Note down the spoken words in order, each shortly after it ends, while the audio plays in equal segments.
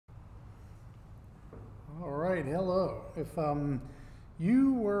right, hello. If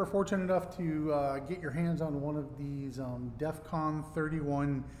you were fortunate enough to get your hands on one of these DEF CON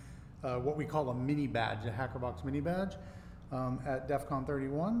 31, what we call a mini badge, a HackerBox mini badge at DEF CON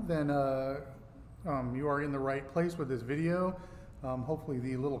 31, then you are in the right place with this video. Hopefully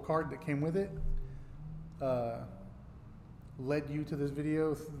the little card that came with it led you to this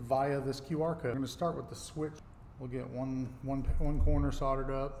video via this QR code. I'm going to start with the switch. We'll get one corner soldered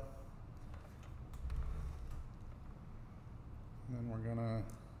up. And then we're gonna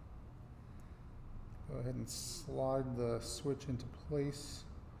go ahead and slide the switch into place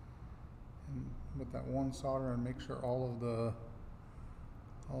and with that one solder and make sure all the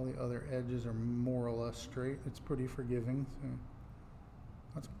other edges are more or less straight. It's pretty forgiving, so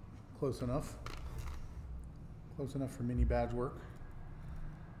that's close enough. Close enough for mini badge work.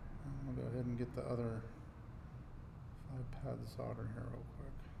 I'll go ahead and get the other 5-pad solder here real quick.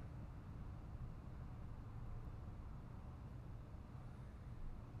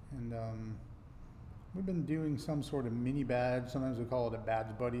 And we've been doing some sort of mini badge. Sometimes we call it a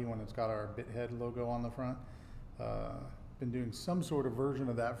badge buddy when it's got our BitHead logo on the front. Been doing some sort of version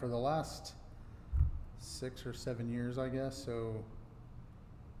of that for the last 6 or 7 years, I guess. So,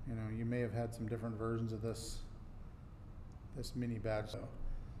 you know, you may have had some different versions of this mini badge. So,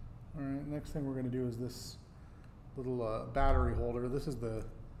 all right, next thing we're going to do is this little battery holder. This is the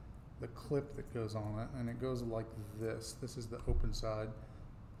clip that goes on it, and it goes like this. This is the open side.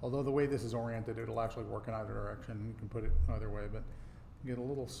 Although the way this is oriented, it'll actually work in either direction. You can put it either way, but you get a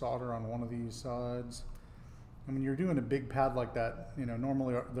little solder on one of these sides. And when you're doing a big pad like that, you know,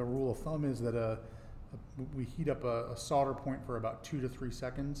 normally the rule of thumb is that we heat up a solder point for about 2 to 3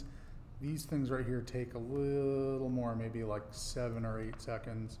 seconds. These things right here take a little more, maybe like 7 or 8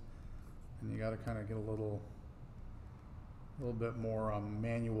 seconds. And you got to kind of get a little bit more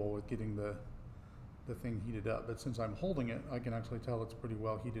manual with getting the thing heated up. But since I'm holding it, I can actually tell it's pretty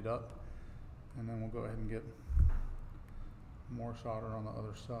well heated up. And then we'll go ahead and get more solder on the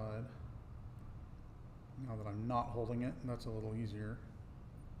other side. Now that I'm not holding it, that's a little easier.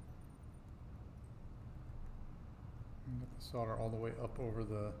 And get the solder all the way up over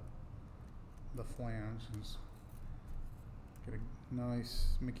the flange. Just get a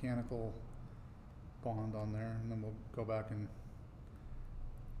nice mechanical bond on there, and then we'll go back and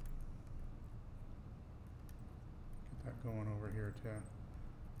that going over here too.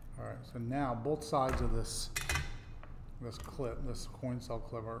 All right, so now both sides of this clip, this coin cell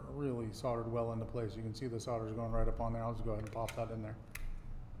clip, are really soldered well into place. You can see the solder's going right up on there. I'll just go ahead and pop that in there.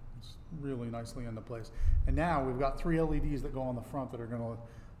 It's really nicely into place. And now we've got 3 LEDs that go on the front that are going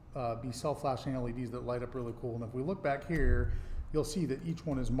to be self-flashing LEDs that light up really cool. And if we look back here, you'll see that each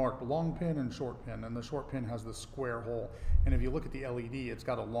one is marked long pin and short pin, and the short pin has the square hole. And if you look at the LED, it's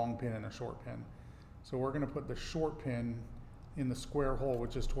got a long pin and a short pin. So we're going to put the short pin in the square hole,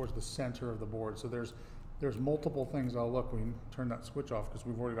 which is towards the center of the board. So there's multiple things. Oh, look, we can turn that switch off because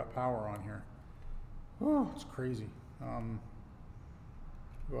we've already got power on here. Oh, it's crazy.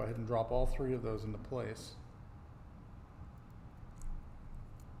 Go ahead and drop all 3 of those into place.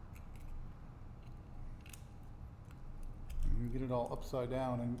 And get it all upside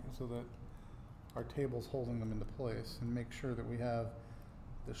down, and so that our table's holding them into place, and make sure that we have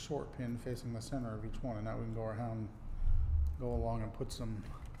the short pin facing the center of each one. And now we can go along and put some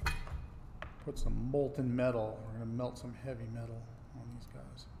molten metal. We're going to melt some heavy metal on these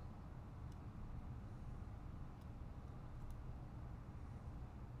guys.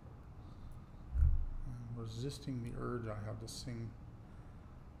 I'm resisting the urge I have to sing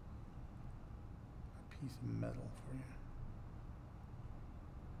a piece of metal for you.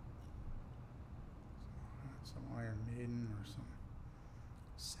 Some Iron Maiden or some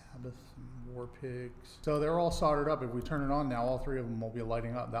Sabbath, some War Pigs. So they're all soldered up. If we turn it on now, all 3 of them will be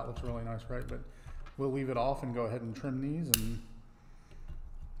lighting up. That looks really nice, right? But we'll leave it off and go ahead and trim these. And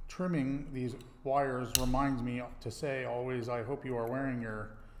trimming these wires reminds me to say always, I hope you are wearing your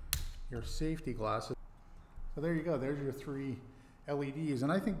safety glasses. So there you go. There's your 3 LEDs.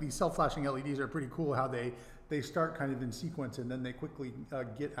 And I think these self-flashing LEDs are pretty cool how they start kind of in sequence and then they quickly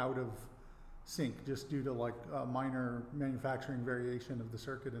get out of sync just due to like minor manufacturing variation of the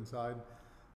circuit inside.